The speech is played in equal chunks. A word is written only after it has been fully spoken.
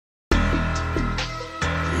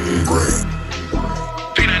brain.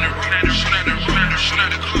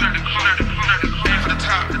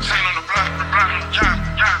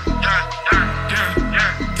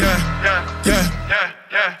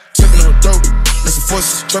 Tipping on dope, that's a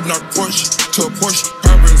force. Trapping out the Porsche to a Porsche.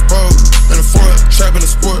 Power brings bold, and a Ford. Trapping a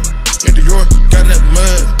sport. In New York, got that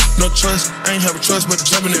mud. No trust, I ain't have a trust, but the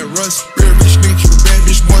jumping that rust. Real rich nigga keep a bad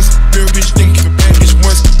bitch once. Real rich nigga keep a bad bitch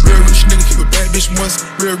once. Real rich nigga keep a bad bitch once.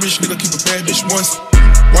 Real rich nigga keep a bad bitch once.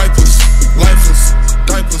 Wipers, lifeless,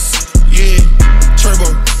 diapers, yeah. Turbo,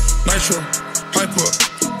 nitro, pipe up,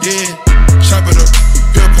 yeah. Chop it up,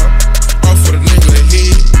 bill pop, off for the nigga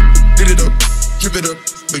head. Did it up, drip it up,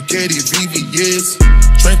 spaghetti, VVS.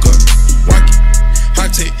 Drink up, walk it, hot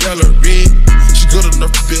take yellow, red. She good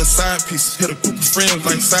enough to be a side piece. Hit a group of friends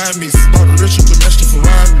like side meets. Bought a Richard domestic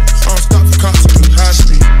Ferrari. I don't stop for cops to high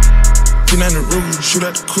speed. Get out the room, shoot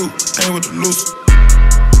at the coupe, ain't with the loose.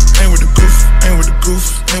 Ain't with the goof, ain't with the goof,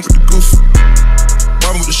 ain't with the goof.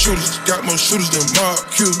 Robbing with the shooters, got more shooters than Mark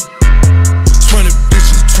Cuban. 20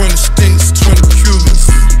 bitches, 20 sticks, 20 Cubans.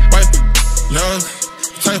 Wipe it, young,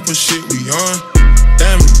 type of shit we on.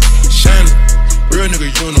 Damn it, shining, real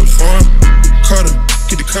nigga uniform. Cutter,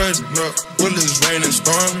 get the cutting up, bullets rain and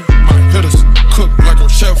storm. My hitters, cook like a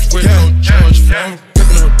chef with no George film.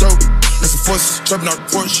 Tipping on dope, that's a force. Trapping out the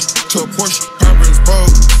Porsche to a Porsche. Power brings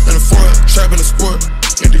bold, and a Ford. Trapping a sport.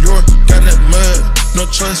 In New York, got that mud. No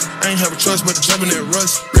trust, I ain't have a trust, but the jumping that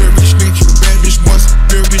rust. Real rich nigga keep a bad bitch once.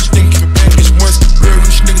 Real rich nigga keep a bad bitch once. Real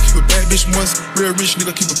rich nigga keep a bad bitch once. Real rich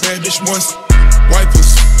nigga keep a bad bitch once.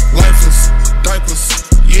 Wipers, lifeless, diapers,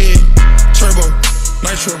 yeah. Turbo,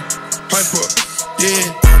 nitro, pipe up,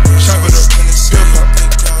 yeah. Chop it up, bill pop,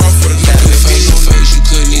 off for the nigga face to face, you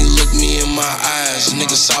couldn't even look me in my eyes.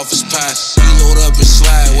 Nigga soft as pie, he load up and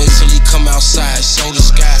slide. Wait till he come outside, show the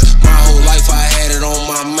sky. My whole life I had it on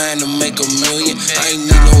my mind to make a million. I ain't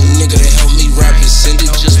need no nigga to help me rap and send it.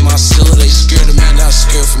 Just my silver, they scared of me, not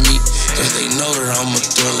scared for me, cause they know that I'm a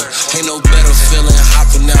thriller. Ain't no better feeling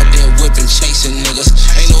hopping out there whipping, chasing niggas.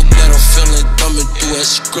 Ain't no better feeling thumbing through that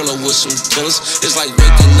Skrilla with some killers. It's like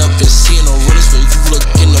waking up and seeing the realest when you look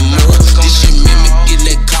in the mirror. This shit mimic, getting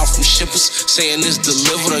that call from shippers, saying it's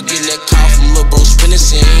delivered. Or getting that call from Lil Bro spinning,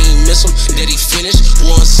 saying he ain't miss him, that he finished.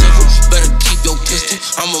 One civil, better keep your pistol,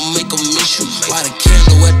 I'ma make him miss you. Light a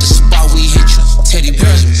candle at the spot we hit you. Teddy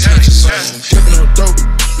bears and pictures. Tipping on dope,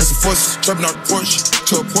 that's a force. Trapping out the Porsche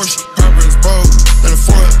to a Porsche. Power brings bold, and a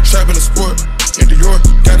Ford. Trapping a sport. In New York,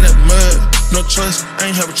 got that mud. No trust, I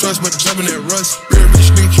ain't have a trust, but the jumping that rust. Real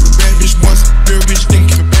rich nigga keep a bad bitch once. Real rich nigga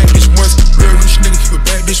keep a bad bitch once. Real rich nigga keep a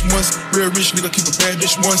bad bitch once. Real rich nigga keep a bad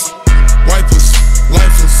bitch once.